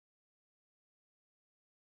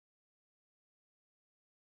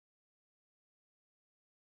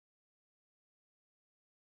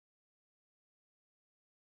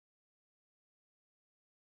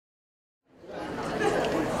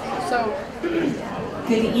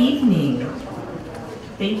Good evening.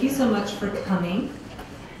 Thank you so much for coming.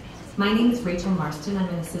 My name is Rachel Marston. I'm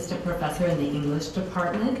an assistant professor in the English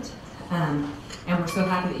department, and we're so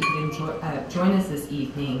happy that you could join us this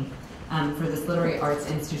evening for this Literary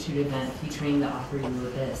Arts Institute event featuring the author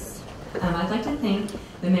Eula Biss. I'd like to thank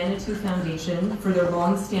the Manitou Foundation for their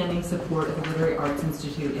long-standing support of the Literary Arts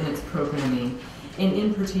Institute and its programming, and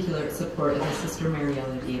in particular its support of the Sister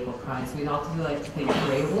Mariella Gable Prize. We'd also like to thank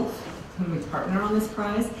Ray Wolf, whom we partner on this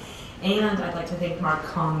prize, and I'd like to thank Mark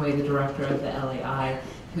Conway, the director of the LAI,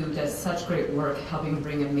 who does such great work helping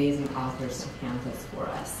bring amazing authors to campus for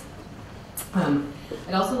us.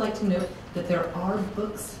 I'd also like to note that there are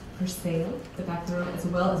books for sale at the back of the room, as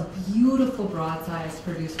well as beautiful broadsides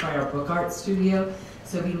produced by our book art studio,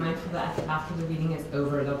 so be mindful that after the reading is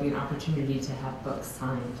over, there'll be an opportunity to have books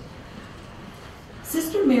signed.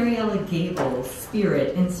 Sister Mariella Gable's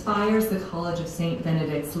spirit inspires the College of St.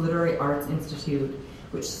 Benedict's Literary Arts Institute,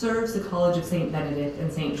 which serves the College of St. Benedict and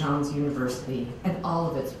St. John's University and all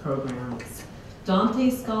of its programs. Dante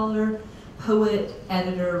scholar, poet,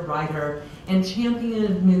 editor, writer, and champion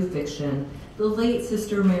of new fiction, the late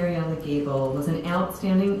Sister Mariella Gable was an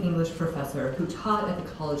outstanding English professor who taught at the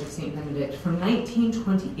College of St. Benedict from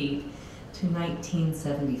 1928 to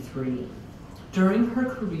 1973. During her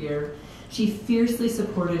career, she fiercely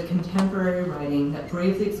supported contemporary writing that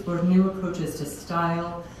bravely explored new approaches to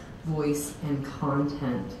style, voice, and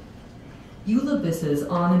content. Eula Biss's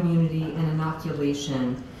On Immunity and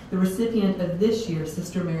Inoculation, the recipient of this year's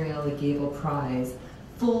Sister Mariella Gable Prize,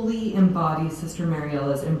 fully embodies Sister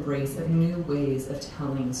Mariella's embrace of new ways of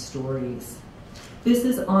telling stories.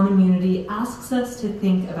 Biss's On Immunity asks us to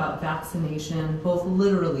think about vaccination both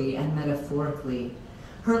literally and metaphorically.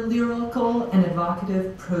 Her lyrical and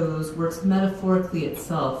evocative prose works metaphorically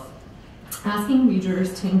itself, asking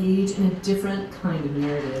readers to engage in a different kind of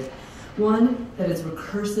narrative, one that is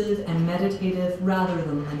recursive and meditative rather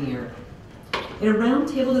than linear. In a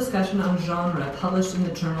roundtable discussion on genre published in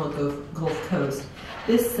the journal Gulf Coast,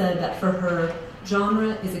 Biss said that for her,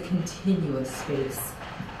 genre is a continuous space.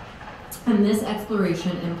 And this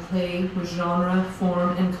exploration and play with genre,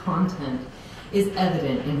 form, and content is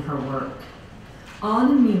evident in her work.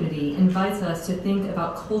 On Immunity invites us to think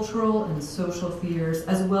about cultural and social fears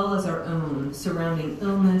as well as our own surrounding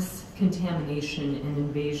illness, contamination, and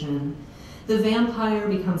invasion. The vampire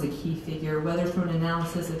becomes a key figure, whether from an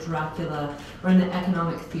analysis of Dracula or in the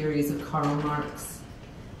economic theories of Karl Marx.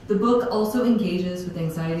 The book also engages with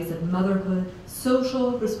anxieties of motherhood,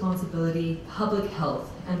 social responsibility, public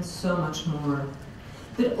health, and so much more.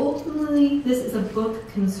 But ultimately, this is a book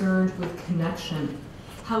concerned with connection,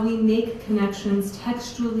 how we make connections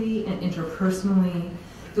textually and interpersonally,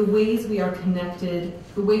 the ways we are connected,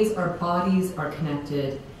 the ways our bodies are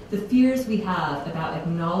connected, the fears we have about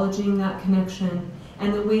acknowledging that connection,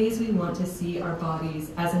 and the ways we want to see our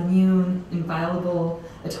bodies as immune, inviolable,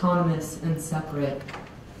 autonomous, and separate.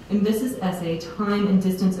 In Biss's essay, Time and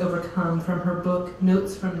Distance Overcome, from her book,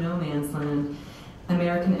 Notes from No Man's Land,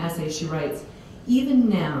 American essay, she writes, "Even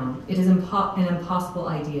now, it is an impossible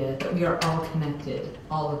idea that we are all connected,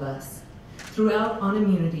 all of us. Throughout On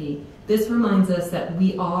Immunity, this reminds us that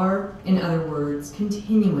we are, in other words,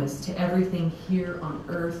 continuous to everything here on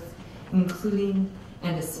earth, including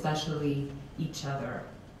and especially each other."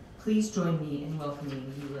 Please join me in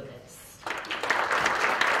welcoming Eula Biss.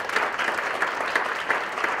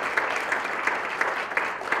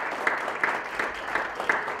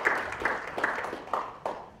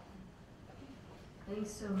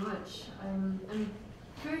 Thanks so much. I'm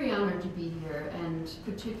very honored to be here and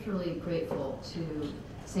particularly grateful to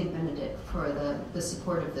St. Benedict for the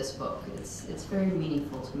support of this book. It's very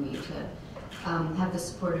meaningful to me to have the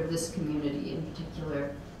support of this community in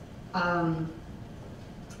particular. I'm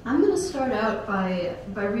going to start out by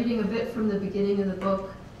reading a bit from the beginning of the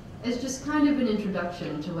book as just kind of an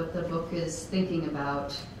introduction to what the book is thinking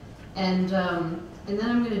about, and then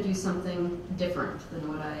I'm going to do something different than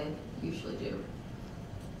what I usually do.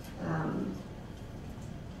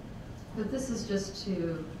 But this is just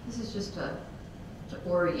to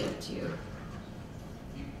orient you.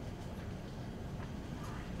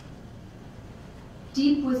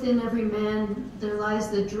 Deep within every man there lies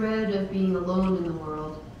the dread of being alone in the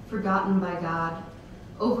world, forgotten by God,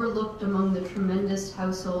 overlooked among the tremendous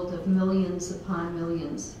household of millions upon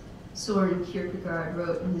millions, Soren Kierkegaard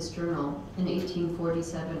wrote in his journal in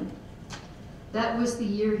 1847. That was the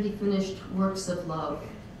year he finished Works of Love,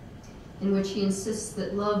 in which he insists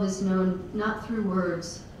that love is known not through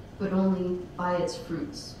words, but only by its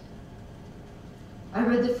fruits. I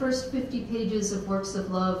read the first 50 pages of Works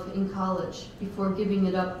of Love in college before giving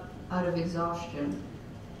it up out of exhaustion.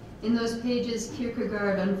 In those pages,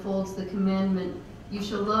 Kierkegaard unfolds the commandment, "You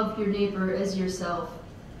shall love your neighbor as yourself,"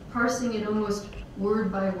 parsing it almost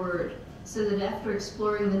word by word, so that after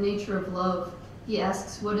exploring the nature of love, he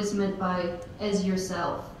asks what is meant by "as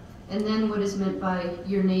yourself," and then what is meant by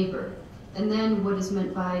 "your neighbor," and then what is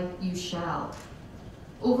meant by "you shall."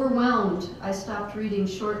 Overwhelmed, I stopped reading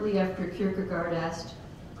shortly after Kierkegaard asked,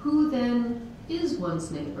 "Who then is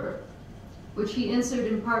one's neighbor?" Which he answered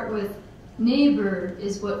in part with, "Neighbor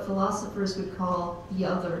is what philosophers would call the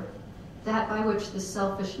other, that by which the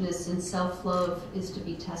selfishness and self-love is to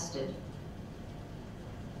be tested."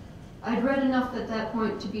 I'd read enough at that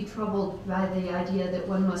point to be troubled by the idea that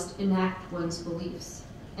one must enact one's beliefs,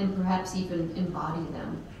 and perhaps even embody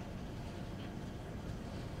them.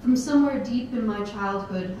 From somewhere deep in my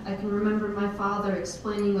childhood, I can remember my father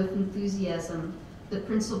explaining with enthusiasm the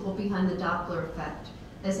principle behind the Doppler effect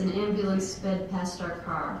as an ambulance sped past our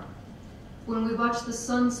car. When we watched the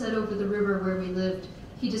sun set over the river where we lived,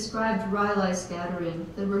 he described Rayleigh scattering,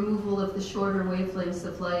 the removal of the shorter wavelengths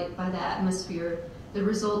of light by the atmosphere that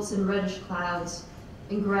results in reddish clouds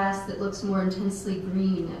and grass that looks more intensely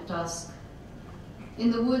green at dusk.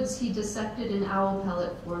 In the woods, he dissected an owl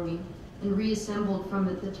pellet for me and reassembled from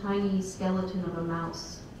it the tiny skeleton of a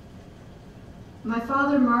mouse. My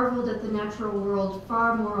father marveled at the natural world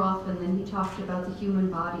far more often than he talked about the human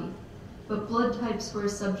body, but blood types were a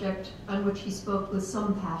subject on which he spoke with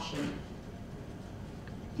some passion.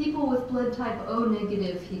 People with blood type O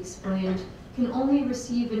negative, he explained, can only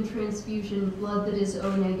receive in transfusion blood that is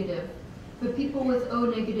O negative, but people with O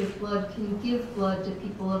negative blood can give blood to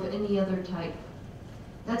people of any other type.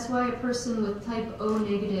 That's why a person with type O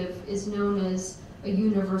negative is known as a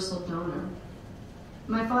universal donor.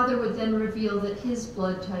 My father would then reveal that his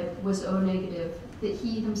blood type was O negative, that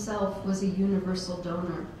he himself was a universal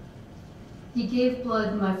donor. He gave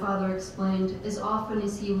blood, my father explained, as often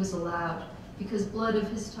as he was allowed, because blood of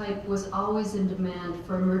his type was always in demand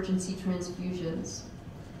for emergency transfusions.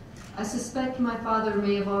 I suspect my father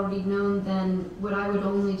may have already known then what I would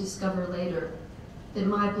only discover later, that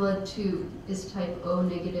my blood too is type O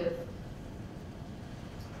negative.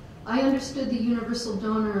 I understood the universal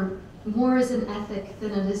donor more as an ethic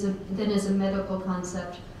than as a medical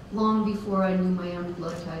concept long before I knew my own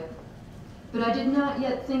blood type. But I did not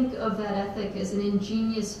yet think of that ethic as an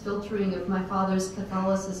ingenious filtering of my father's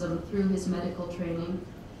Catholicism through his medical training.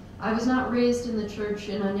 I was not raised in the church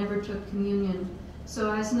and I never took communion, so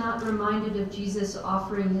I was not reminded of Jesus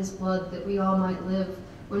offering his blood that we all might live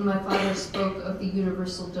when my father spoke of the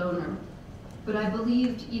universal donor. But I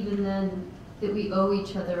believed even then that we owe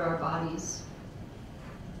each other our bodies.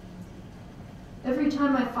 Every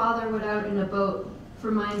time my father went out in a boat,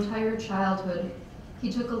 for my entire childhood,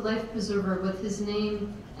 he took a life preserver with his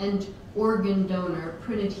name and organ donor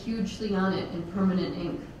printed hugely on it in permanent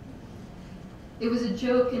ink. It was a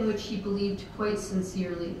joke in which he believed quite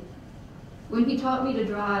sincerely. When he taught me to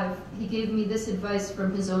drive, he gave me this advice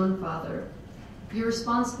from his own father. You're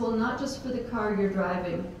responsible not just for the car you're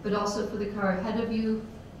driving, but also for the car ahead of you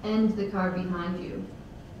and the car behind you.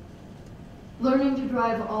 Learning to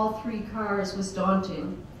drive all three cars was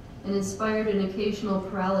daunting and inspired an occasional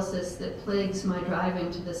paralysis that plagues my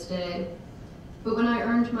driving to this day. But when I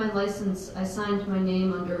earned my license, I signed my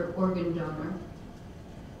name under organ donor.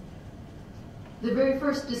 The very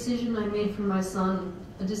first decision I made for my son,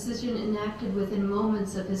 a decision enacted within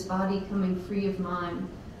moments of his body coming free of mine,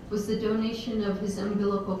 was the donation of his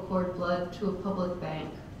umbilical cord blood to a public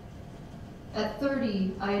bank. At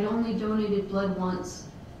 30, I had only donated blood once,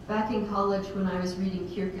 back in college when I was reading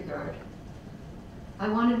Kierkegaard. I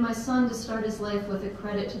wanted my son to start his life with a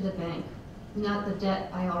credit to the bank, not the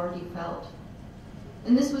debt I already felt.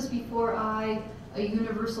 And this was before I, a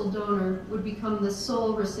universal donor, would become the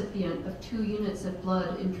sole recipient of 2 units of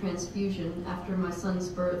blood in transfusion after my son's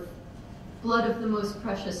birth, blood of the most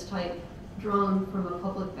precious type, drawn from a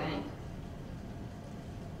public bank.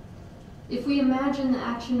 If we imagine the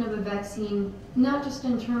action of a vaccine, not just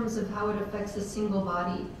in terms of how it affects a single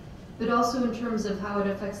body, but also in terms of how it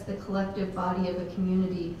affects the collective body of a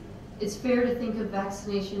community, it's fair to think of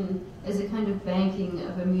vaccination as a kind of banking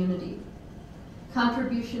of immunity.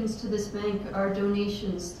 Contributions to this bank are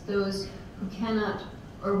donations to those who cannot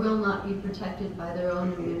or will not be protected by their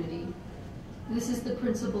own immunity. This is the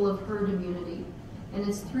principle of herd immunity, and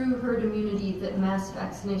it's through herd immunity that mass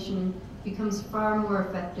vaccination becomes far more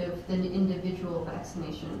effective than individual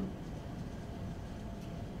vaccination.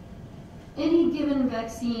 Any given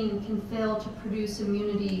vaccine can fail to produce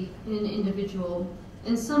immunity in an individual,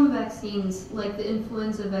 and some vaccines, like the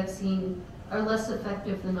influenza vaccine, are less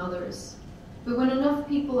effective than others. But when enough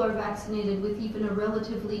people are vaccinated with even a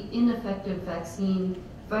relatively ineffective vaccine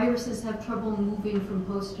viruses have trouble moving from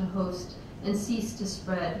host to host and cease to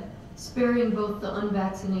spread, sparing both the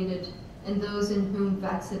unvaccinated and those in whom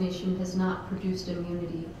vaccination has not produced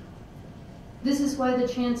immunity. This is why the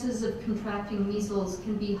chances of contracting measles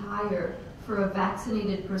can be higher for a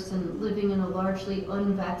vaccinated person living in a largely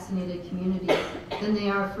unvaccinated community than they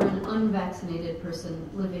are for an unvaccinated person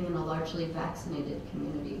living in a largely vaccinated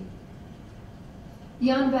community.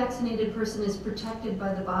 The unvaccinated person is protected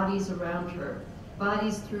by the bodies around her,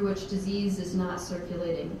 bodies through which disease is not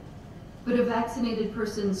circulating. But a vaccinated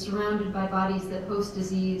person surrounded by bodies that host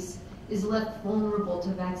disease is left vulnerable to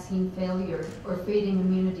vaccine failure or fading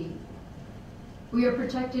immunity. We are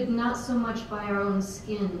protected not so much by our own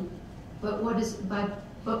skin, but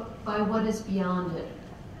by what is beyond it.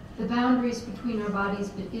 The boundaries between our bodies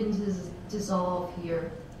begin to dissolve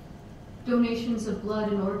here. Donations of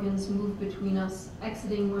blood and organs move between us,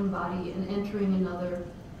 exiting one body and entering another,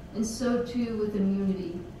 and so too with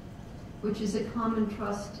immunity, which is a common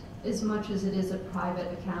trust as much as it is a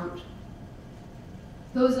private account.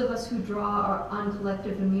 Those of us who draw on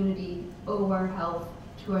collective immunity owe our health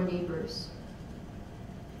to our neighbors.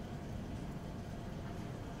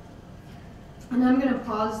 And I'm going to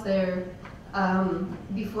pause there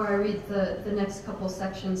before I read the next couple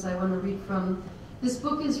sections I want to read from. This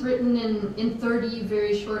book is written in 30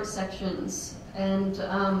 very short sections, and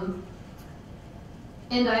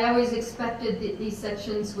I always expected that these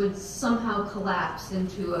sections would somehow collapse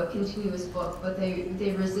into a continuous book, but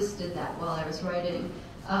they resisted that while I was writing.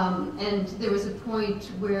 And there was a point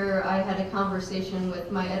where I had a conversation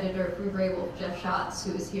with my editor from Grey Wolf, Jeff Schatz,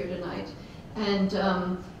 who is here tonight.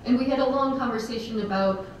 And we had a long conversation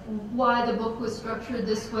about why the book was structured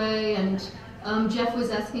this way, and Jeff was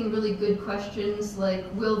asking really good questions like,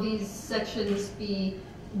 will these sections be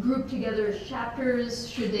grouped together as chapters?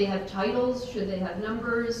 Should they have titles? Should they have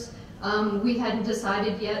numbers? We hadn't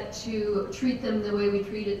decided yet to treat them the way we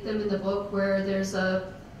treated them in the book, where there's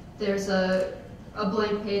a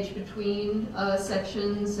blank page between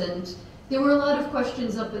sections, and there were a lot of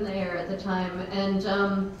questions up in the air at the time,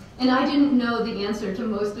 and I didn't know the answer to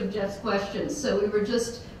most of Jeff's questions, so we were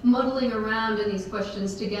just muddling around in these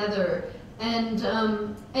questions together, and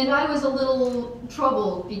I was a little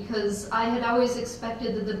troubled because I had always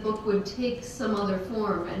expected that the book would take some other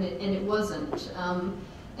form, and it wasn't.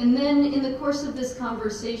 And then in the course of this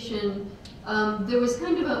conversation, there was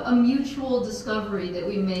kind of a mutual discovery that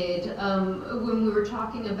we made when we were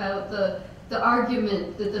talking about the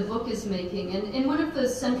argument that the book is making. And one of the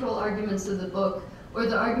central arguments of the book, or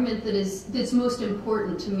the argument that's most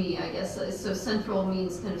important to me, I guess, so central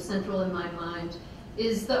means kind of central in my mind,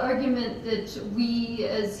 is the argument that we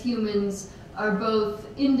as humans are both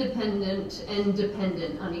independent and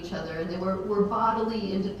dependent on each other, and that we're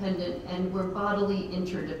bodily independent and we're bodily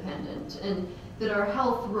interdependent, and that our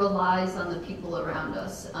health relies on the people around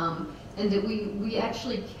us, and that we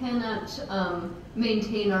actually cannot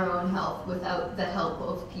maintain our own health without the help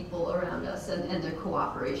of people around us and their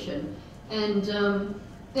cooperation.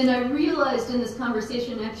 And I realized in this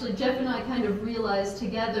conversation, actually, Jeff and I kind of realized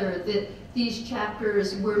together that these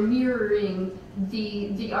chapters were mirroring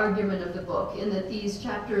the argument of the book, and that these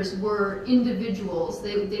chapters were individuals.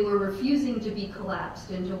 They were refusing to be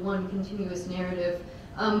collapsed into one continuous narrative,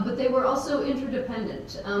 but they were also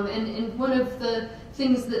interdependent. And one of the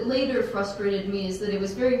things that later frustrated me is that it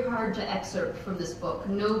was very hard to excerpt from this book.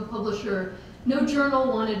 No publisher, no journal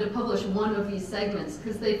wanted to publish one of these segments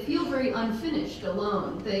because they feel very unfinished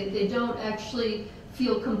alone. They don't actually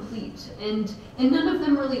feel complete, and none of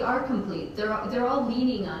them really are complete. They're all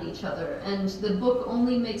leaning on each other, and the book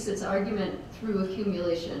only makes its argument through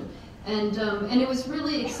accumulation. And it was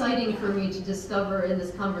really exciting for me to discover in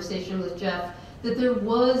this conversation with Jeff that there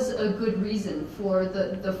was a good reason for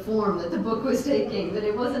the form that the book was taking, that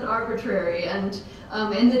it wasn't arbitrary, and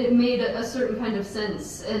that it made a certain kind of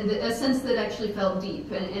sense, and a sense that actually felt deep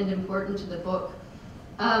and important to the book.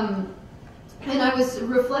 And I was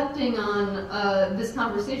reflecting on this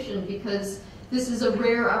conversation because this is a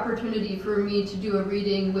rare opportunity for me to do a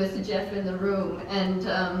reading with Jeff in the room,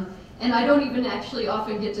 and I don't even actually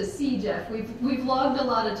often get to see Jeff. We've logged a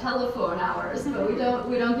lot of telephone hours, but we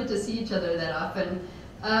don't get to see each other that often.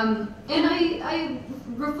 And I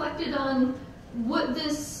reflected on what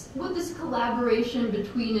this collaboration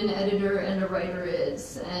between an editor and a writer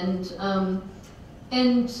is, and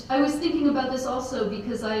I was thinking about this also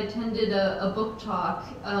because I attended a book talk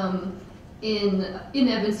in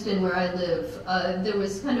Evanston, where I live. There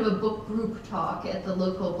was kind of a book group talk at the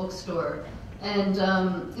local bookstore, and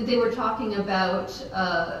they were talking about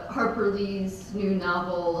Harper Lee's new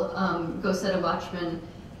novel, Go Set a Watchman,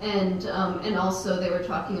 and also they were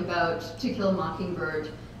talking about To Kill a Mockingbird,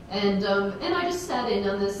 and I just sat in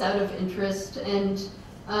on this out of interest, and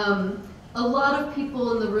a lot of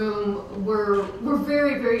people in the room were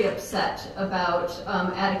very, very upset about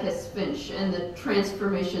Atticus Finch and the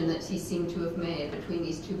transformation that he seemed to have made between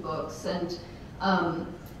these two books, and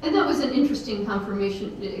that was an interesting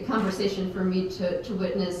conversation for me to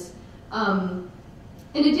witness.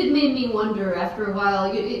 And it did make me wonder after a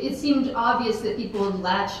while. It seemed obvious that people had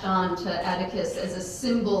latched on to Atticus as a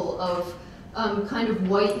symbol of kind of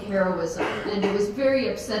white heroism, and it was very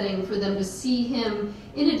upsetting for them to see him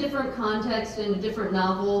in a different context, in a different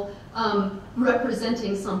novel,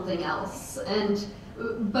 representing something else.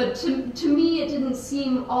 But to me, it didn't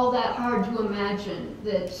seem all that hard to imagine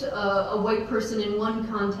that a white person in one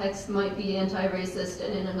context might be anti-racist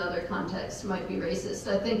and in another context might be racist.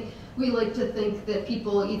 I think we like to think that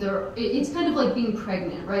people it's kind of like being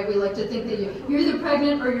pregnant, right? We like to think that you're either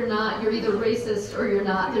pregnant or you're not, you're either racist or you're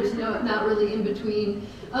not, there's not really in between.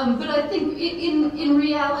 But I think in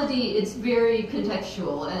reality, it's very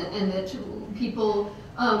contextual, and that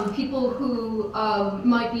people who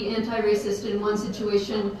might be anti-racist in one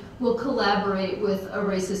situation will collaborate with a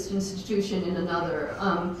racist institution in another.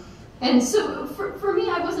 And so for me,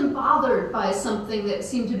 I wasn't bothered by something that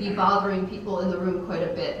seemed to be bothering people in the room quite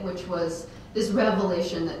a bit, which was this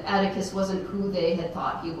revelation that Atticus wasn't who they had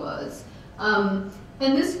thought he was.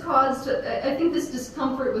 And this caused, I think this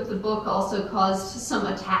discomfort with the book also caused some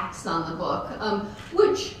attacks on the book,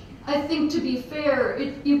 which I think, to be fair,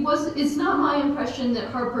 it's not my impression that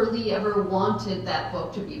Harper Lee ever wanted that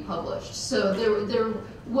book to be published. So there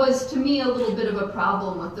was, to me, a little bit of a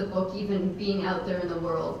problem with the book even being out there in the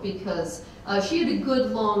world, because she had a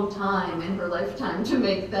good long time in her lifetime to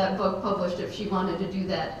make that book published if she wanted to do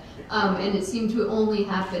that. And it seemed to only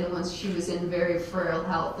happen once she was in very frail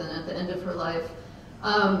health and at the end of her life.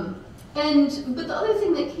 But the other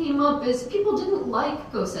thing that came up is people didn't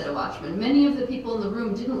like Go Set a Watchman. Many of the people in the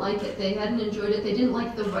room didn't like it. They hadn't enjoyed it. They didn't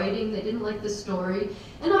like the writing. They didn't like the story.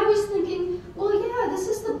 And I was thinking, well, yeah, this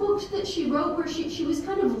is the book that she wrote where she was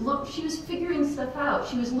kind of she was figuring stuff out.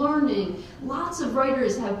 She was learning. Lots of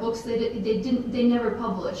writers have books they never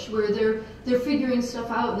publish, where they're figuring stuff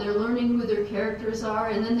out and they're learning who their characters are,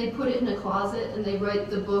 and then they put it in a closet and they write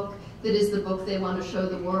the book that is the book they want to show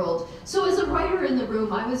the world. So as a writer in the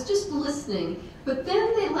room, I was just listening, but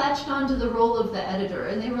then they latched onto the role of the editor,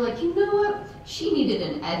 and they were like, you know what? She needed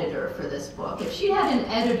an editor for this book. If she had an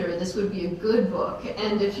editor, this would be a good book.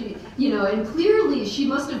 And if she, and clearly she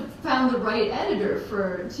must have found the right editor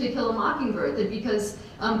for To Kill a Mockingbird, because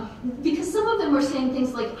some of them were saying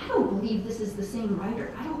things like, I don't believe this is the same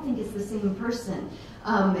writer. I don't think it's the same person.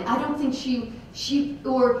 I don't think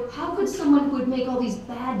or how could someone who would make all these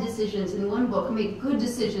bad decisions in one book make good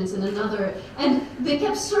decisions in another? And they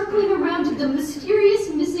kept circling around to the mysterious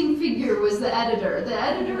missing figure was the editor. The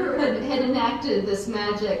editor had enacted this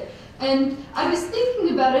magic. And I was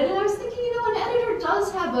thinking about it, and I was thinking, an editor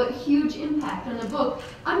does have a huge impact on a book.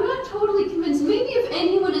 I'm not totally convinced. Maybe if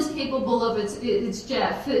anyone is capable of it's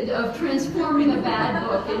Jeff, of transforming a bad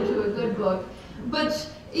book into a good book. But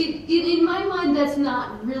in my mind, that's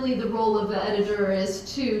not really the role of the editor, is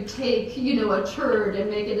to take, a turd and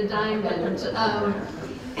make it a diamond.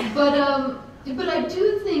 But I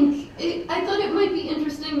do think, I thought it might be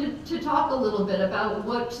interesting to talk a little bit about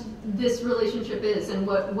what this relationship is and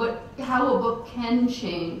how a book can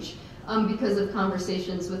change because of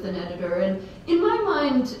conversations with an editor. And in my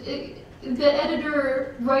mind, the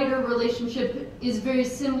editor-writer relationship is very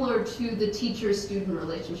similar to the teacher-student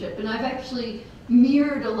relationship. And I've actually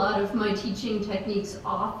mirrored a lot of my teaching techniques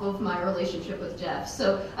off of my relationship with Jeff.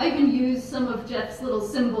 So I even use some of Jeff's little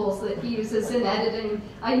symbols that he uses in editing.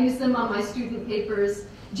 I use them on my student papers.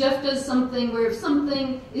 Jeff does something where if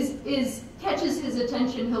something catches his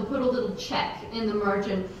attention, he'll put a little check in the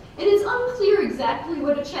margin. And it's unclear exactly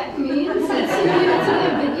what a check means. It's an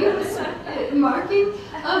ambiguous marking.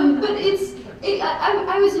 But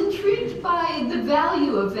I was intrigued by the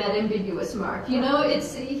value of that ambiguous mark.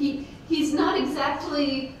 He's not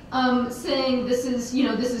exactly saying this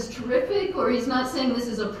is terrific, or he's not saying this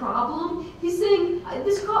is a problem. He's saying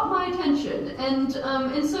this caught my attention, and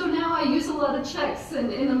so now I use a lot of checks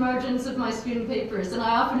in the margins of my student papers, and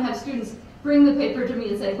I often have students bring the paper to me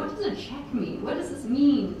and say, "What does a check mean? What does this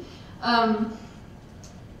mean?"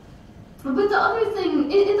 But the other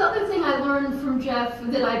thing I learned from Jeff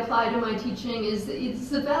that I apply to my teaching is it's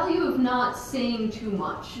the value of not saying too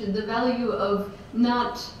much, the value of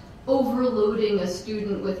not overloading a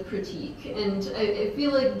student with critique. And I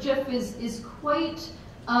feel like Jeff is quite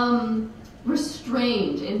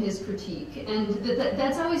restrained in his critique, and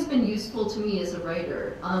that's always been useful to me as a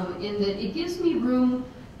writer, in that it gives me room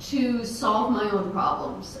to solve my own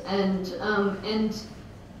problems, and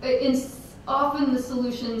often the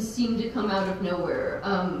solutions seem to come out of nowhere,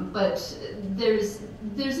 but there's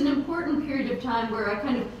an important period of time where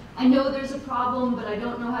I know there's a problem, but I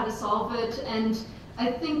don't know how to solve it, and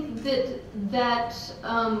I think that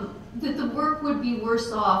the work would be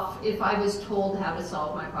worse off if I was told how to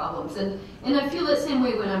solve my problems. And I feel that same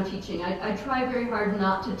way when I'm teaching. I try very hard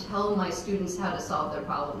not to tell my students how to solve their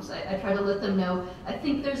problems. I try to let them know, I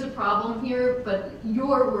think there's a problem here, but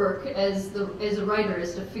your work as a writer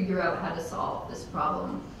is to figure out how to solve this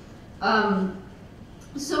problem.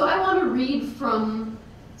 So I want to read from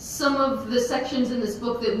some of the sections in this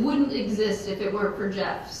book that wouldn't exist if it weren't for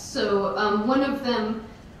Jeff. So one of them,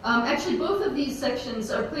 actually both of these sections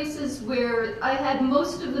are places where I had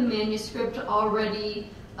most of the manuscript already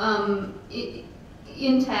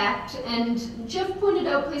intact, and Jeff pointed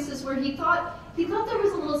out places where he thought there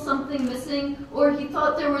was a little something missing, or he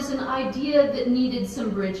thought there was an idea that needed some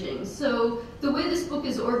bridging. So the way this book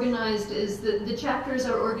is organized is that the chapters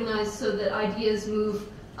are organized so that ideas move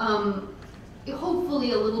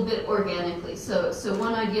hopefully a little bit organically. So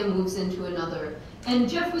one idea moves into another. And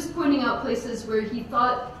Jeff was pointing out places where he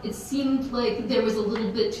thought it seemed like there was a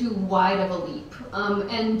little bit too wide of a leap.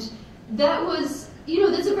 And that was,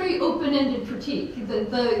 that's a very open-ended critique,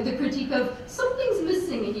 the critique of something's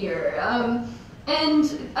missing here.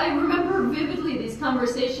 And I remember vividly these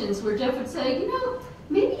conversations where Jeff would say,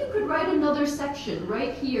 maybe you could write another section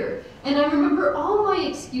right here. And I remember all my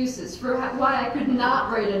excuses for why I could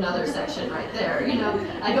not write another section right there.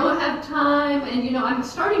 I don't have time, and I'm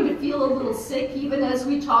starting to feel a little sick even as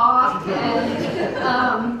we talk,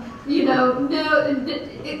 and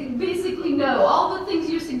basically no. All the things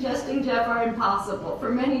you're suggesting, Jeff, are impossible for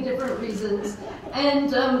many different reasons. And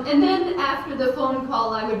then after the phone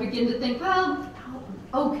call, I would begin to think, well,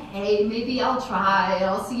 okay, maybe I'll try, and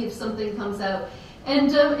I'll see if something comes out.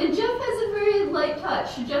 And Jeff has a very light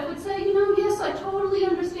touch. Jeff would say, yes, I totally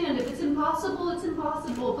understand. If it's impossible, it's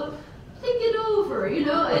impossible, but think it over,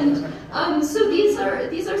 And so these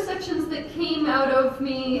are sections that came out of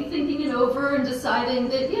me thinking it over and deciding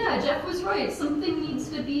that, yeah, Jeff was right. Something needs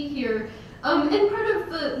to be here. And part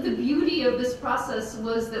of the beauty of this process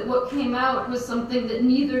was that what came out was something that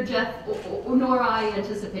neither Jeff nor I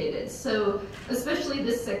anticipated. So especially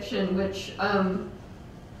this section, which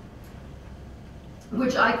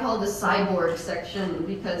I call the cyborg section,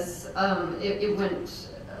 because it went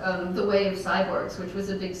the way of cyborgs, which was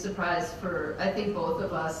a big surprise for, I think, both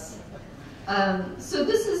of us. So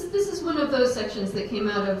this is one of those sections that came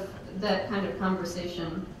out of that kind of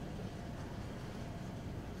conversation.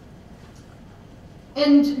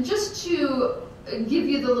 And just to give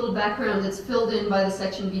you the little background that's filled in by the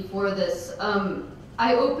section before this,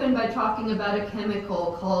 I opened by talking about a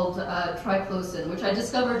chemical called triclosan, which I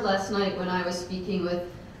discovered last night when I was speaking with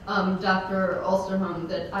Dr. Ulsterholm,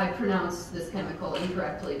 that I pronounced this chemical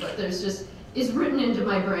incorrectly, but it's written into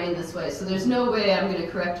my brain this way, so there's no way I'm going to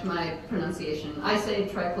correct my pronunciation. I say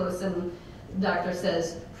triclosan, doctor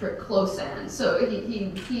says triclosan, so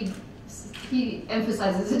he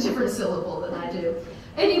emphasizes a different syllable than I do.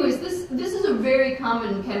 Anyways, this is a very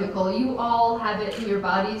common chemical. You all have it in your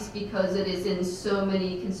bodies because it is in so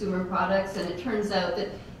many consumer products, and it turns out that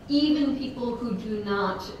even people who do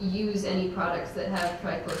not use any products that have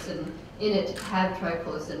triclosan in it have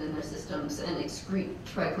triclosan in their systems and excrete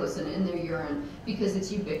triclosan in their urine because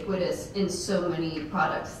it's ubiquitous in so many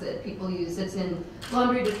products that people use. It's in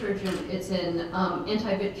laundry detergent, it's in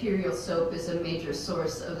antibacterial soap is a major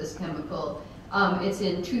source of this chemical. It's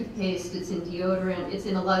in toothpaste, it's in deodorant, it's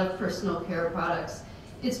in a lot of personal care products.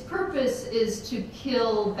 Its purpose is to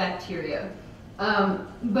kill bacteria.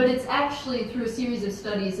 But it's actually, through a series of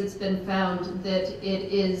studies, it's been found that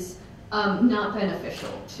it is not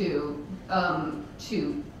beneficial to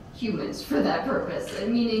humans for that purpose.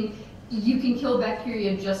 Meaning, you can kill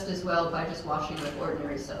bacteria just as well by just washing with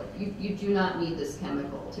ordinary soap. You do not need this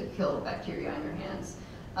chemical to kill bacteria on your hands.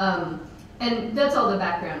 And that's all the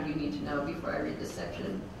background you need to know before I read this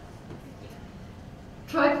section.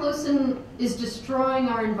 Triclosan is destroying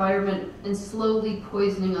our environment and slowly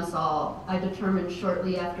poisoning us all, I determined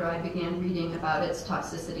shortly after I began reading about its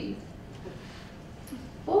toxicity.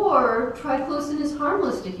 Or triclosan is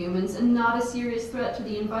harmless to humans and not a serious threat to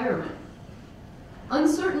the environment.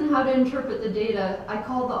 Uncertain how to interpret the data, I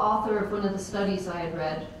called the author of one of the studies I had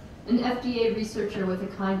read, an FDA researcher with a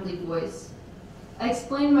kindly voice. I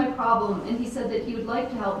explained my problem, and he said that he would like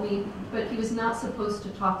to help me, but he was not supposed to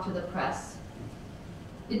talk to the press.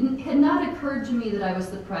 It had not occurred to me that I was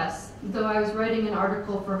the press, though I was writing an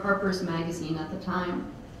article for Harper's Magazine at the time.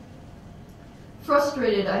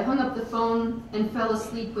 Frustrated, I hung up the phone and fell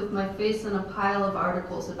asleep with my face on a pile of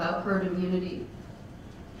articles about herd immunity.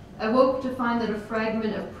 I woke to find that a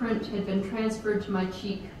fragment of print had been transferred to my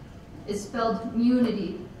cheek. It spelled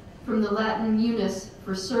munity, from the Latin munus,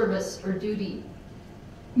 for service or duty.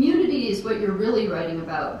 Munity is what you're really writing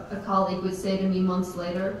about, a colleague would say to me months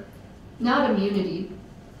later, not immunity.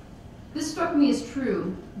 This struck me as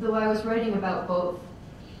true, though I was writing about both.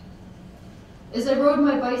 As I rode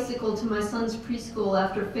my bicycle to my son's preschool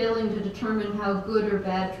after failing to determine how good or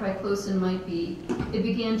bad triclosan might be, it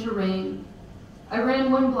began to rain. I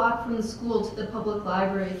ran 1 block from the school to the public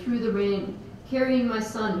library through the rain, carrying my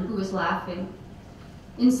son, who was laughing.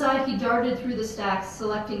 Inside, he darted through the stacks,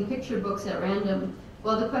 selecting picture books at random,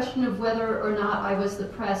 while the question of whether or not I was the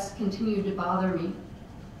press continued to bother me.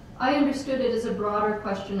 I understood it as a broader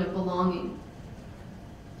question of belonging.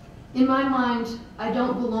 In my mind, I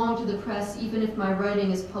don't belong to the press even if my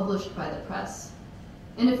writing is published by the press.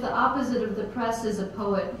 And if the opposite of the press is a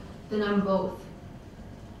poet, then I'm both.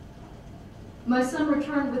 My son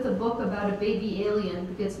returned with a book about a baby alien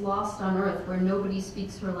who gets lost on Earth where nobody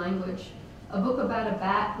speaks her language, a book about a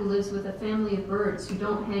bat who lives with a family of birds who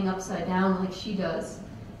don't hang upside down like she does,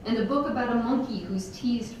 and a book about a monkey who's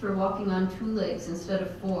teased for walking on 2 legs instead of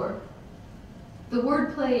 4. The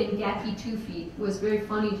wordplay in Gorecki 2 feet was very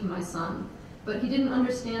funny to my son, but he didn't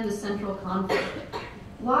understand the central conflict.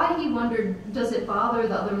 Why, he wondered, does it bother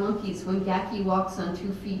the other monkeys when Gorecki walks on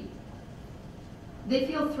 2 feet? They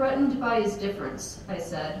feel threatened by his difference, I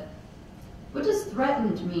said. What does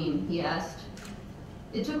threatened mean, he asked.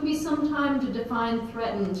 It took me some time to define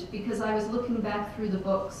threatened because I was looking back through the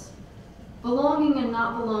books. Belonging and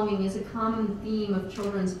not belonging is a common theme of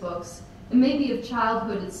children's books, and maybe of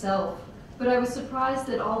childhood itself, but I was surprised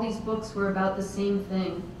that all these books were about the same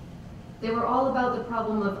thing. They were all about the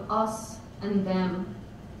problem of us and them.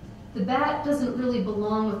 The bat doesn't really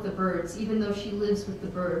belong with the birds, even though she lives with the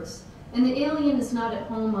birds, and the alien is not at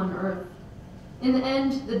home on Earth. In the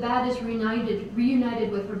end, the bat is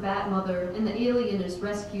reunited with her bat mother, and the alien is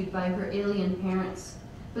rescued by her alien parents.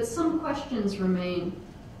 But some questions remain.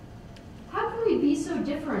 How can we be so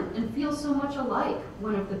different and feel so much alike?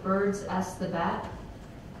 One of the birds asked the bat.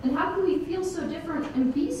 And how can we feel so different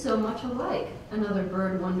and be so much alike? Another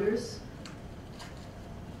bird wonders.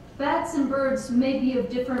 Bats and birds may be of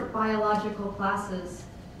different biological classes,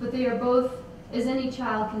 but they are both, as any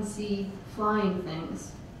child can see, flying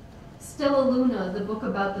things. Stella Luna, the book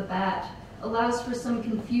about the bat, allows for some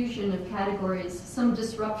confusion of categories, some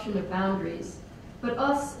disruption of boundaries. But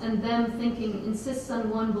us and them thinking insists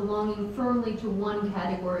on one belonging firmly to one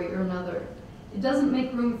category or another. It doesn't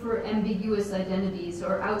make room for ambiguous identities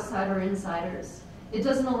or outsider-insiders. It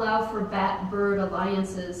doesn't allow for bat-bird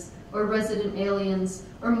alliances or resident aliens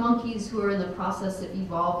or monkeys who are in the process of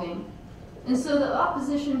evolving. And so the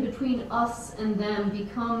opposition between us and them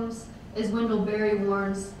becomes, as Wendell Berry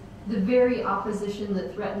warns, the very opposition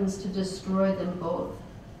that threatens to destroy them both.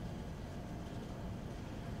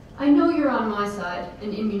 I know you're on my side,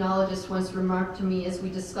 an immunologist once remarked to me as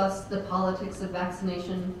we discussed the politics of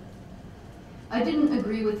vaccination. I didn't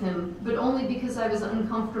agree with him, but only because I was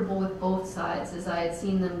uncomfortable with both sides as I had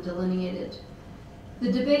seen them delineated.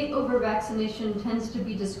 The debate over vaccination tends to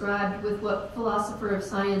be described with what philosopher of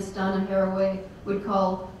science Donna Haraway would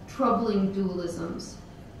call troubling dualisms.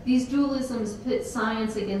 These dualisms pit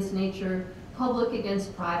science against nature, public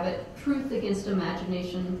against private, truth against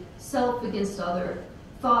imagination, self against other,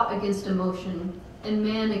 thought against emotion, and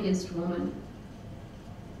man against woman.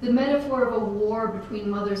 The metaphor of a war between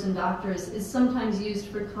mothers and doctors is sometimes used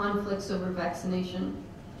for conflicts over vaccination.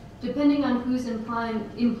 Depending on who's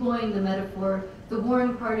employing the metaphor, the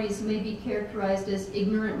warring parties may be characterized as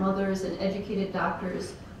ignorant mothers and educated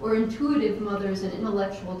doctors, or intuitive mothers and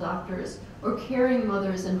intellectual doctors, or caring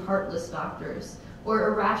mothers and heartless doctors, or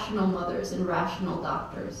irrational mothers and rational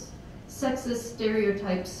doctors. Sexist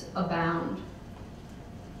stereotypes abound.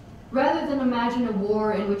 Rather than imagine a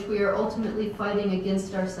war in which we are ultimately fighting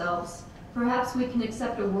against ourselves, perhaps we can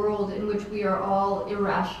accept a world in which we are all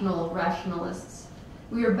irrational rationalists.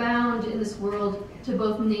 We are bound in this world to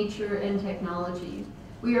both nature and technology.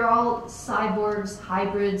 We are all cyborgs,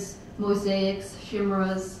 hybrids, mosaics,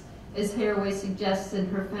 chimeras, as Haraway suggests in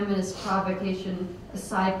her feminist provocation, A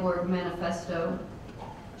Cyborg Manifesto.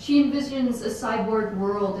 She envisions a cyborg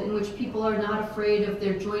world in which people are not afraid of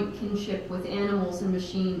their joint kinship with animals and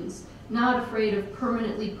machines, not afraid of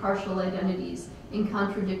permanently partial identities and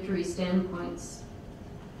contradictory standpoints.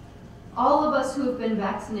 All of us who have been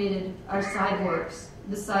vaccinated are cyborgs,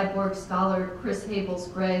 the cyborg scholar Chris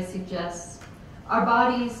Habels-Gray suggests, our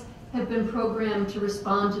bodies have been programmed to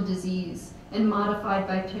respond to disease and modified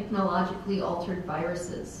by technologically altered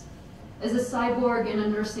viruses. As a cyborg and a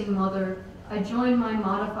nursing mother, I join my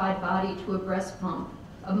modified body to a breast pump,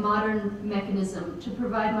 a modern mechanism to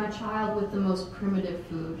provide my child with the most primitive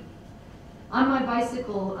food. On my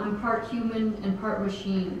bicycle, I'm part human and part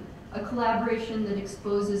machine, a collaboration that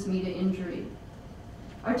exposes me to injury.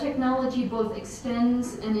 Our technology both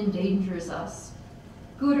extends and endangers us.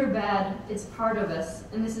 Good or bad, it's part of us,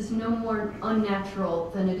 and this is no more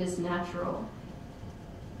unnatural than it is natural.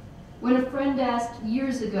 When a friend asked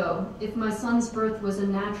years ago if my son's birth was a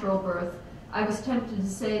natural birth, I was tempted to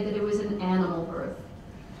say that it was an animal birth.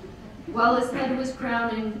 While his head was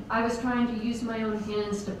crowning, I was trying to use my own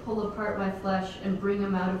hands to pull apart my flesh and bring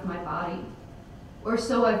him out of my body. Or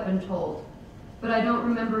so I've been told, but I don't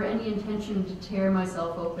remember any intention to tear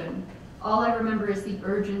myself open. All I remember is the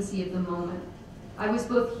urgency of the moment. I was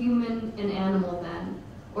both human and animal then,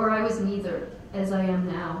 or I was neither, as I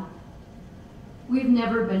am now. We've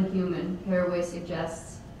never been human, Haraway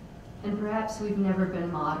suggests, and perhaps we've never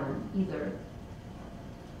been modern either.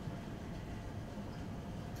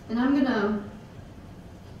 And I'm gonna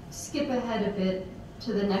skip ahead a bit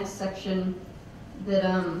to the next section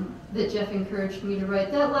that Jeff encouraged me to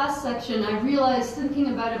write. That last section, I realized,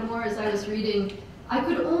 thinking about it more as I was reading, I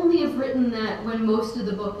could only have written that when most of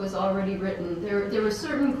the book was already written. There were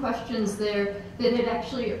certain questions there that had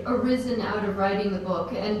actually arisen out of writing the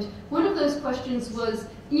book. And one of those questions was,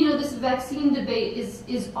 you know, this vaccine debate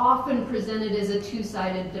is often presented as a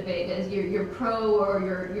two-sided debate, as you're pro or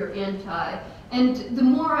you're anti. And the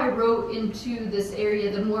more I wrote into this area,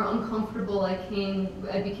 the more uncomfortable I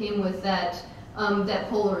became with that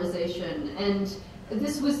polarization. And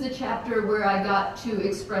this was the chapter where I got to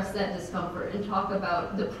express that discomfort and talk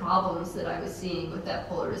about the problems that I was seeing with that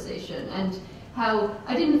polarization, and how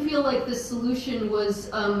I didn't feel like the solution was,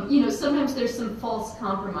 you know, sometimes there's some false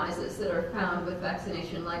compromises that are found with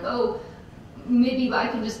vaccination, like, oh, maybe I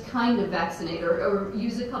can just kind of vaccinate or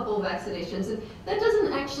use a couple of vaccinations. And that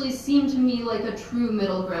doesn't actually seem to me like a true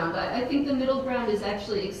middle ground. I think the middle ground is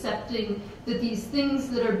actually accepting that these things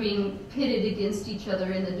that are being pitted against each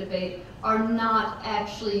other in the debate are not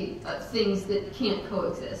actually things that can't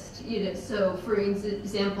coexist. You know, so for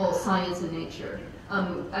example, science and nature,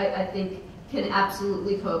 I think can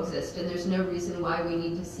absolutely coexist, and there's no reason why we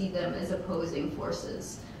need to see them as opposing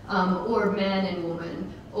forces. Or man and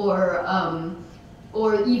woman, or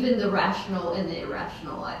even the rational and the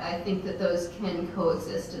irrational. I think that those can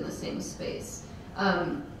coexist in the same space.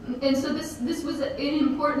 And so this was an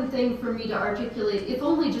important thing for me to articulate, if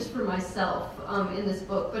only just for myself in this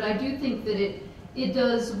book, but I do think that it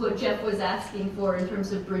does what Jeff was asking for in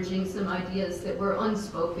terms of bridging some ideas that were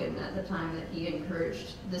unspoken at the time that he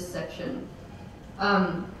encouraged this section.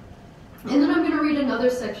 And then I'm going to read another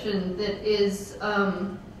section that is,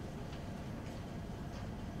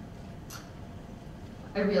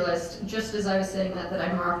 I realized just as I was saying that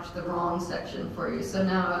I marked the wrong section for you. So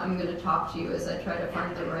now I'm going to talk to you as I try to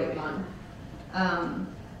find the right one.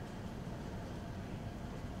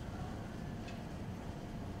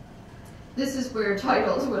 This is where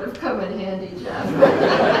titles would have come in handy, Jeff.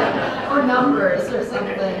 Or numbers or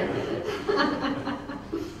something.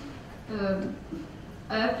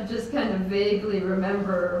 I have to just kind of vaguely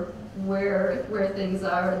remember where things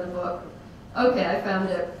are in the book. Okay, I found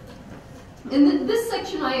it. And this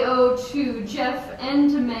section I owe to Jeff and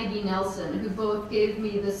to Maggie Nelson, who both gave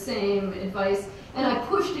me the same advice, and I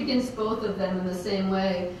pushed against both of them in the same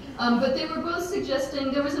way. But they were both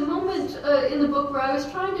suggesting, there was a moment in the book where I was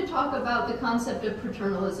trying to talk about the concept of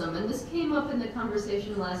paternalism, and this came up in the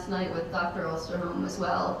conversation last night with Dr. Ulsterholm as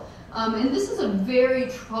well. And this is a very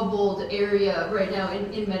troubled area right now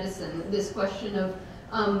in medicine, this question of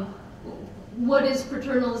what is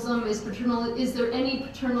paternalism? Is there any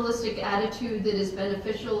paternalistic attitude that is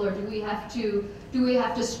beneficial, or do we have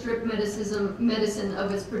to strip medicine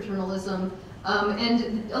of its paternalism?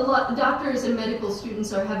 And a lot doctors and medical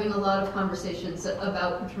students are having a lot of conversations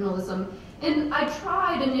about paternalism. And I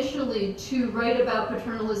tried initially to write about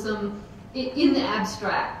paternalism in the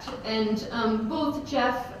abstract, and both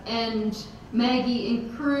Jeff and Maggie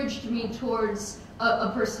encouraged me towards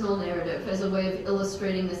a personal narrative as a way of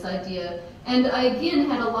illustrating this idea. And I again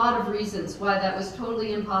had a lot of reasons why that was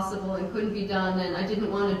totally impossible and couldn't be done, and I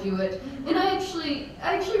didn't want to do it. And I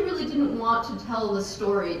actually really didn't want to tell the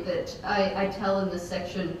story that I tell in this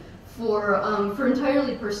section for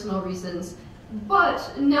entirely personal reasons.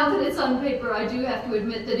 But now that it's on paper, I do have to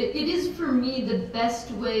admit that it is for me the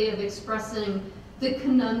best way of expressing the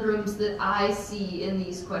conundrums that I see in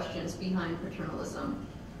these questions behind paternalism.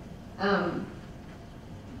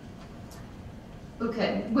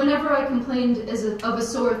 Okay, whenever I complained of a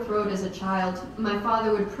sore throat as a child, my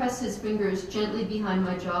father would press his fingers gently behind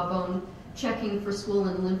my jawbone, checking for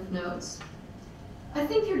swollen lymph nodes. "I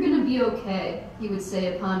think you're going to be okay," he would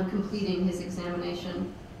say upon completing his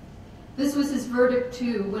examination. This was his verdict,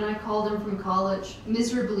 too, when I called him from college,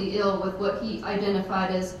 miserably ill with what he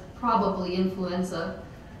identified as probably influenza.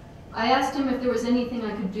 I asked him if there was anything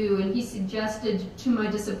I could do, and he suggested, to my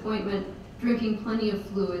disappointment, drinking plenty of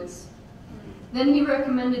fluids. Then he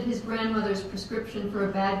recommended his grandmother's prescription for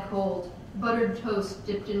a bad cold, buttered toast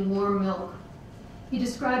dipped in warm milk. He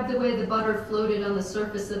described the way the butter floated on the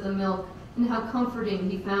surface of the milk and how comforting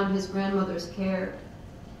he found his grandmother's care.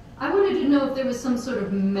 I wanted to know if there was some sort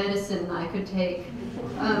of medicine I could take.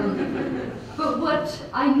 But what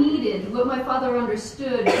I needed, what my father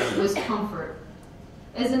understood, was comfort.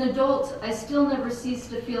 As an adult, I still never cease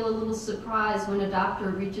to feel a little surprise when a doctor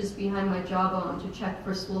reaches behind my jawbone to check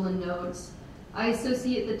for swollen nodes. I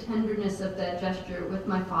associate the tenderness of that gesture with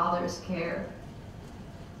my father's care.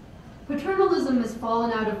 Paternalism has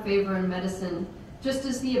fallen out of favor in medicine, just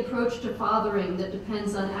as the approach to fathering that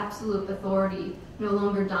depends on absolute authority no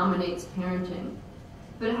longer dominates parenting.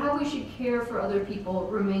 But how we should care for other people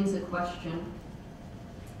remains a question.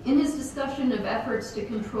 In his discussion of efforts to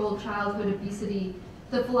control childhood obesity,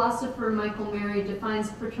 the philosopher Michael Mary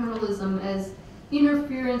defines paternalism as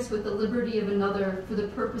interference with the liberty of another for the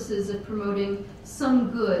purposes of promoting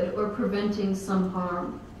some good or preventing some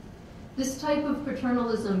harm. This type of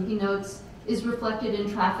paternalism, he notes, is reflected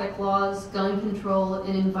in traffic laws, gun control,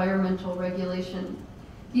 and environmental regulation.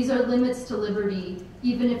 These are limits to liberty,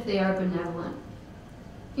 even if they are benevolent.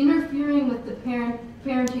 Interfering with the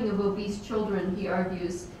parenting of obese children, he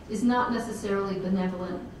argues, is not necessarily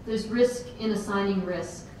benevolent. There's risk in assigning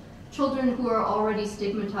risk. Children who are already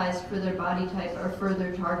stigmatized for their body type are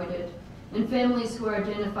further targeted, and families who are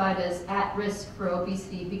identified as at risk for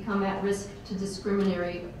obesity become at risk to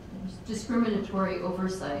discriminatory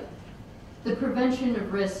oversight. The prevention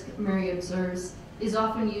of risk, Mary observes, is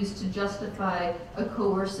often used to justify a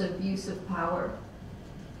coercive use of power.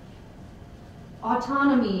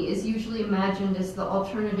 Autonomy is usually imagined as the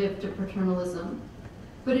alternative to paternalism.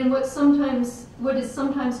 But in what is sometimes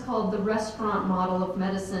called the restaurant model of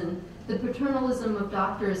medicine, the paternalism of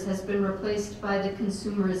doctors has been replaced by the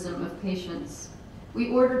consumerism of patients.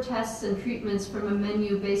 We order tests and treatments from a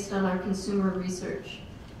menu based on our consumer research.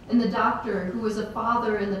 And the doctor, who was a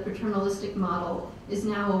father in the paternalistic model, is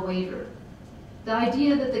now a waiter. The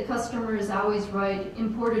idea that the customer is always right,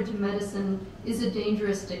 imported to medicine, is a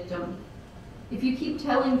dangerous dictum. If you keep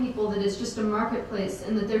telling people that it's just a marketplace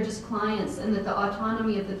and that they're just clients and that the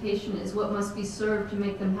autonomy of the patient is what must be served to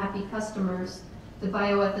make them happy customers, the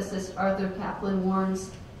bioethicist Arthur Caplan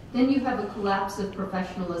warns, then you have a collapse of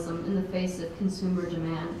professionalism in the face of consumer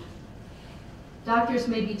demand. Doctors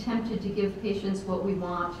may be tempted to give patients what we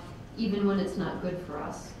want, even when it's not good for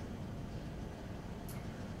us.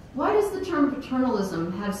 Why does the term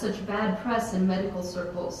paternalism have such bad press in medical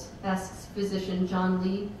circles, asks physician John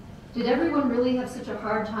Lee. Did everyone really have such a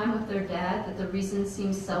hard time with their dad that the reason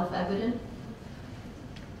seems self-evident?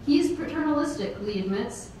 He's paternalistic, Lee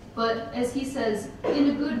admits, but, as he says,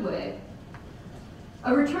 in a good way.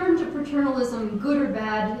 A return to paternalism, good or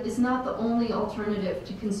bad, is not the only alternative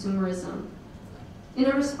to consumerism. In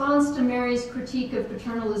a response to Mary's critique of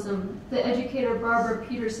paternalism, the educator Barbara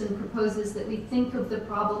Peterson proposes that we think of the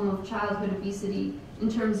problem of childhood obesity in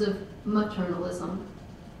terms of maternalism.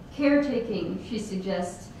 Caretaking, she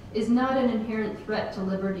suggests, is not an inherent threat to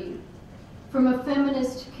liberty. From a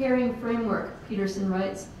feminist caring framework, Peterson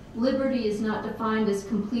writes, liberty is not defined as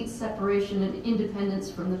complete separation and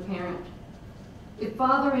independence from the parent. If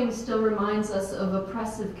fathering still reminds us of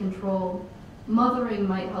oppressive control, mothering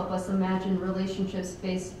might help us imagine relationships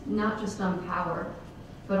based not just on power,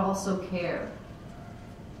 but also care.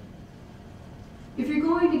 If you're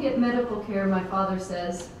going to get medical care, my father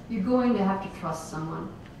says, you're going to have to trust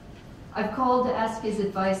someone. I've called to ask his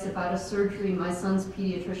advice about a surgery my son's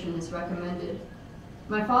pediatrician has recommended.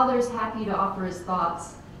 My father is happy to offer his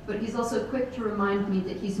thoughts, but he's also quick to remind me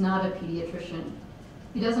that he's not a pediatrician.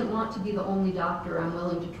 He doesn't want to be the only doctor I'm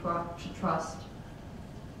willing to trust.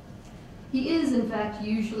 He is, in fact,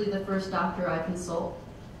 usually the first doctor I consult.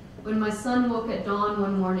 When my son woke at dawn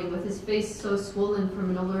one morning with his face so swollen from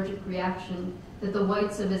an allergic reaction that the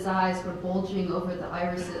whites of his eyes were bulging over the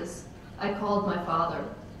irises, I called my father.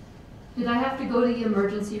 Did I have to go to the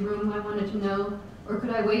emergency room, I wanted to know, or could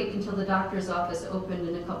I wait until the doctor's office opened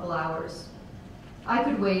in a couple hours? I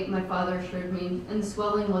could wait, my father assured me, and the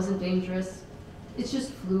swelling wasn't dangerous. It's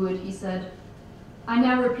just fluid, he said. I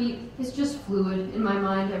now repeat, it's just fluid in my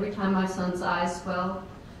mind every time my son's eyes swell.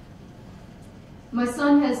 My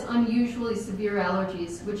son has unusually severe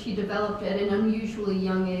allergies, which he developed at an unusually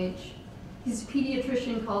young age. His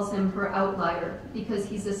pediatrician calls him her outlier because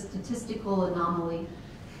he's a statistical anomaly.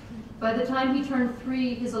 By the time he turned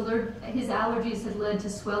 3, his allergies had led to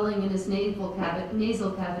swelling in his nasal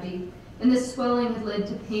cavity, and this swelling had led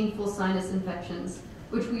to painful sinus infections,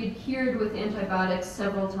 which we had cured with antibiotics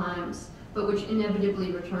several times, but which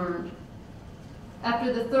inevitably returned.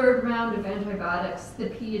 After the 3rd round of antibiotics, the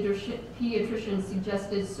pediatrician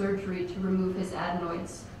suggested surgery to remove his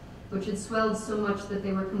adenoids, which had swelled so much that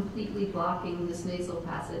they were completely blocking this nasal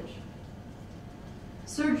passage.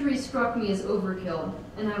 Surgery struck me as overkill,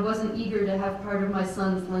 and I wasn't eager to have part of my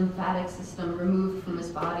son's lymphatic system removed from his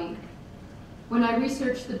body. When I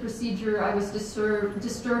researched the procedure, I was disturbed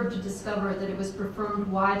to discover that it was performed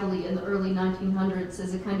widely in the early 1900s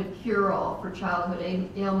as a kind of cure-all for childhood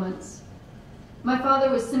ailments. My father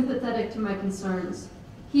was sympathetic to my concerns.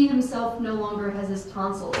 He himself no longer has his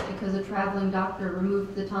tonsils because a traveling doctor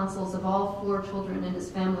removed the tonsils of all 4 children in his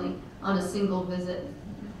family on a single visit.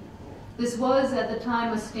 This was, at the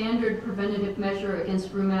time, a standard preventative measure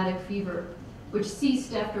against rheumatic fever, which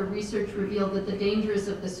ceased after research revealed that the dangers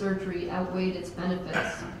of the surgery outweighed its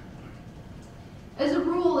benefits. As a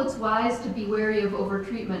rule, it's wise to be wary of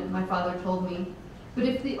overtreatment, my father told me, but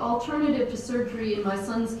if the alternative to surgery in my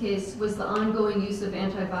son's case was the ongoing use of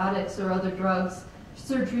antibiotics or other drugs,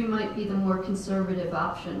 surgery might be the more conservative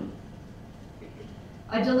option.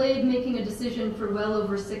 I delayed making a decision for well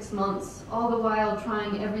over 6 months, all the while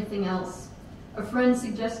trying everything else. A friend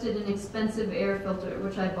suggested an expensive air filter,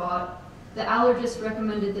 which I bought. The allergist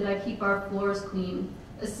recommended that I keep our floors clean,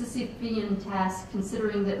 a Sisyphean task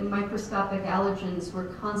considering that microscopic allergens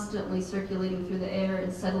were constantly circulating through the air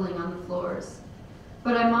and settling on the floors.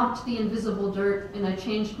 But I mopped the invisible dirt, and I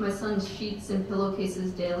changed my son's sheets and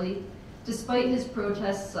pillowcases daily. Despite his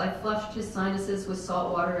protests, I flushed his sinuses with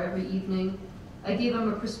salt water every evening. I gave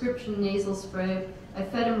him a prescription nasal spray. I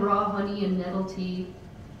fed him raw honey and nettle tea.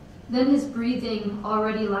 Then his breathing,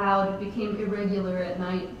 already loud, became irregular at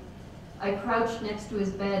night. I crouched next to his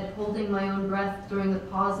bed, holding my own breath during the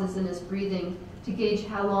pauses in his breathing to gauge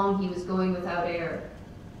how long he was going without air.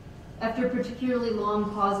 After particularly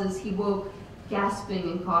long pauses, he woke, gasping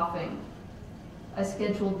and coughing. I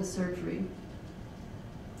scheduled the surgery.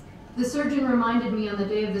 The surgeon reminded me on the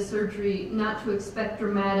day of the surgery not to expect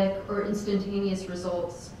dramatic or instantaneous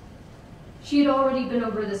results. She had already been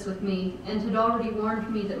over this with me and had already warned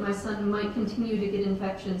me that my son might continue to get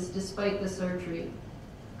infections despite the surgery.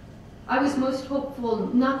 I was most hopeful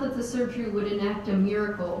not that the surgery would enact a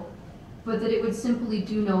miracle, but that it would simply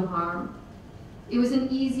do no harm. It was an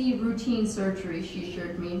easy, routine surgery, she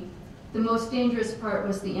assured me. The most dangerous part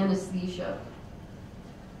was the anesthesia.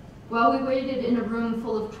 While we waited in a room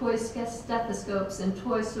full of toy stethoscopes and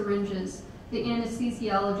toy syringes, the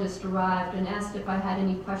anesthesiologist arrived and asked if I had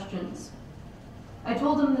any questions. I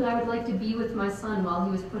told him that I would like to be with my son while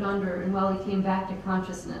he was put under and while he came back to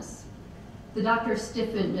consciousness. The doctor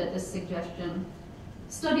stiffened at this suggestion.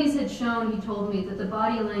 Studies had shown, he told me, that the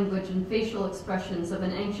body language and facial expressions of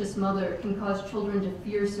an anxious mother can cause children to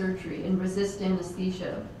fear surgery and resist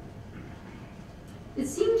anesthesia. It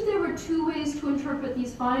seemed there were 2 ways to interpret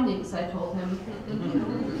these findings, I told him.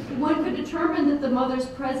 One could determine that the mother's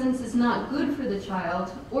presence is not good for the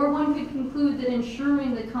child, or one could conclude that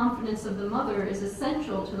ensuring the confidence of the mother is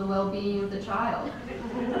essential to the well-being of the child.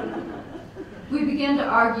 We began to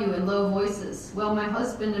argue in low voices, while my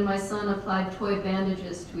husband and my son applied toy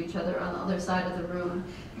bandages to each other on the other side of the room.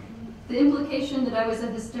 The implication that I was a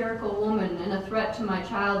hysterical woman and a threat to my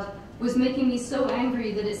child was making me so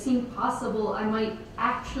angry that it seemed possible I might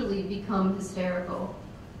actually become hysterical.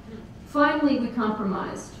 Finally, we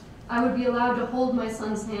compromised. I would be allowed to hold my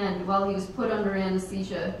son's hand while he was put under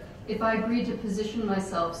anesthesia if I agreed to position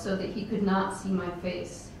myself so that he could not see my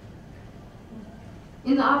face.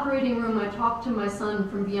 In the operating room, I talked to my son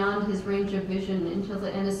from beyond his range of vision until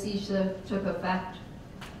the anesthesia took effect.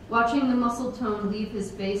 Watching the muscle tone leave his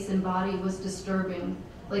face and body was disturbing,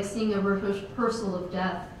 like seeing a rehearsal of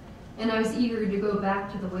death, and I was eager to go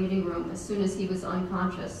back to the waiting room as soon as he was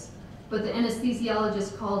unconscious. But the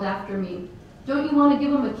anesthesiologist called after me. "Don't you want to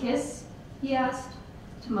give him a kiss?" he asked,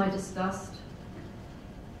 to my disgust.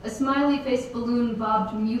 A smiley-faced balloon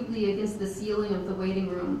bobbed mutely against the ceiling of the waiting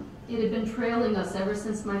room. It had been trailing us ever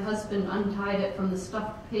since my husband untied it from the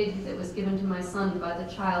stuffed pig that was given to my son by the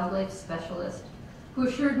child life specialist, who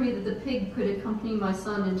assured me that the pig could accompany my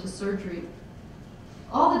son into surgery.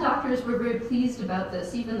 All the doctors were very pleased about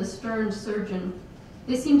this, even the stern surgeon.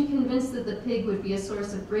 They seemed convinced that the pig would be a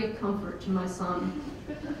source of great comfort to my son.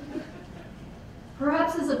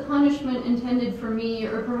 Perhaps as a punishment intended for me,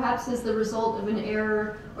 or perhaps as the result of an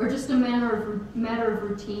error, or just a matter of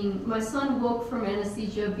routine, my son woke from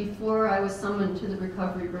anesthesia before I was summoned to the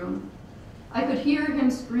recovery room. I could hear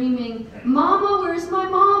him screaming, "Mama, where's my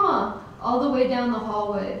mama?" all the way down the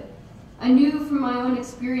hallway. I knew from my own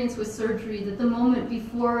experience with surgery that the moment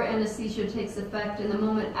before anesthesia takes effect and the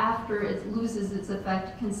moment after it loses its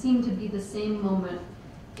effect can seem to be the same moment.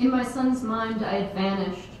 In my son's mind, I had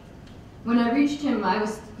vanished. When I reached him,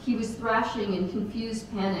 he was thrashing in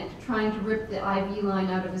confused panic, trying to rip the IV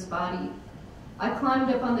line out of his body. I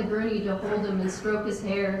climbed up on the gurney to hold him and stroke his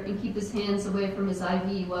hair and keep his hands away from his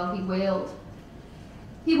IV while he wailed.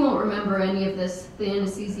 "He won't remember any of this," the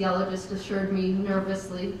anesthesiologist assured me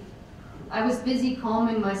nervously. I was busy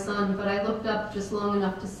calming my son, but I looked up just long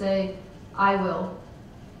enough to say, "I will."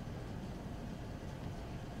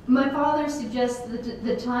 My father suggests that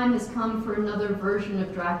the time has come for another version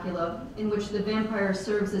of Dracula, in which the vampire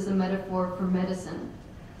serves as a metaphor for medicine.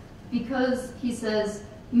 Because, he says,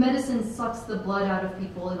 medicine sucks the blood out of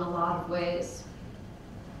people in a lot of ways.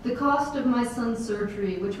 The cost of my son's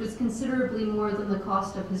surgery, which was considerably more than the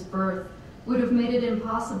cost of his birth, would have made it an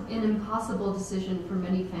impossible decision for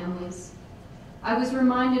many families. I was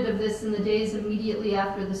reminded of this in the days immediately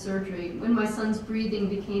after the surgery, when my son's breathing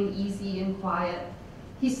became easy and quiet.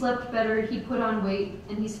 He slept better, he put on weight,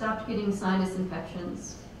 and he stopped getting sinus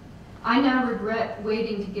infections. I now regret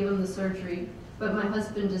waiting to give him the surgery, but my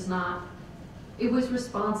husband does not. It was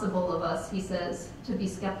responsible of us, he says, to be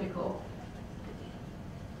skeptical.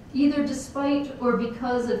 Either despite or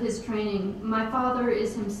because of his training, my father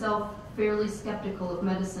is himself fairly skeptical of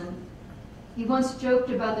medicine. He once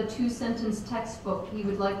joked about the 2-sentence textbook he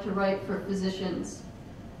would like to write for physicians.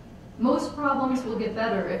 Most problems will get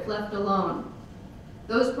better if left alone.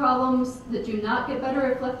 Those problems that do not get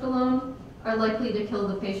better if left alone are likely to kill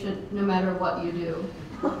the patient no matter what you do.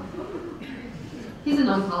 He's an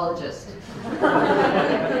oncologist.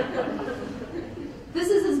 This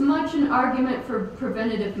is as much an argument for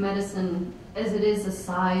preventative medicine as it is a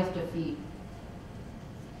sigh of defeat.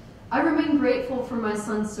 I remain grateful for my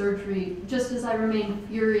son's surgery, just as I remain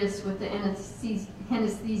furious with the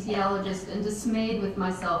anesthesiologist and dismayed with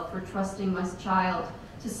myself for trusting my child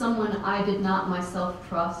to someone I did not myself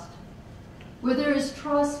trust. Where there is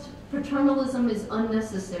trust, paternalism is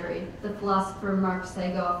unnecessary, the philosopher Mark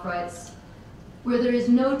Sagoff writes. Where there is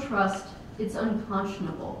no trust, it's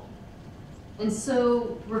unconscionable. And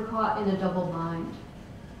so we're caught in a double bind.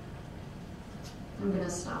 I'm going to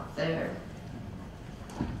stop there.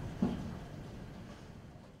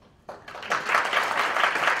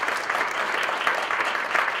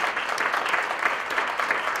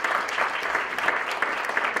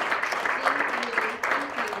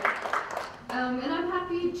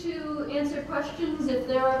 Questions if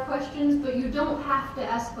there are questions, but you don't have to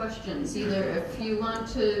ask questions either. If you want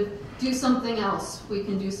to do something else, we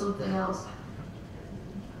can do something else.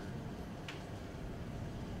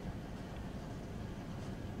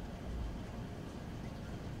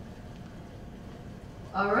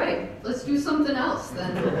 All right, let's do something else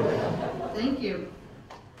then. Thank you.